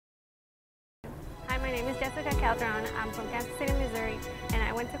my name is Jessica Calderon. I'm from Kansas City, Missouri, and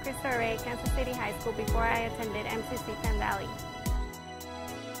I went to Cristo Rey, Kansas City High School before I attended MCC Penn Valley.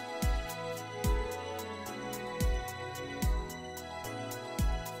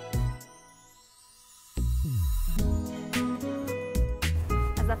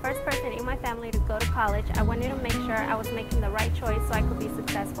 As the first person in my family to go to college, I wanted to make sure I was making the right choice so I could be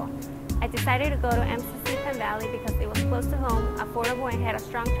successful. I decided to go to MCC Penn Valley because it was close to home, affordable, and had a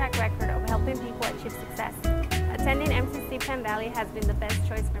strong track record of helping people achieve success. Attending MCC Penn Valley has been the best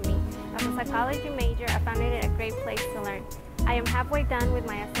choice for me. As a psychology major, I found it a great place to learn. I am halfway done with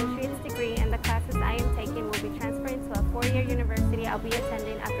my associate's degree, and the classes I am taking will be transferring to a 4-year university I'll be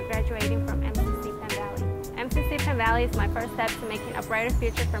attending after graduating from MCC Penn Valley. MCC Penn Valley is my first step to making a brighter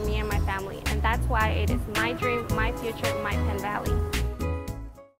future for me and my family, and that's why it is my dream, my future, my Penn Valley.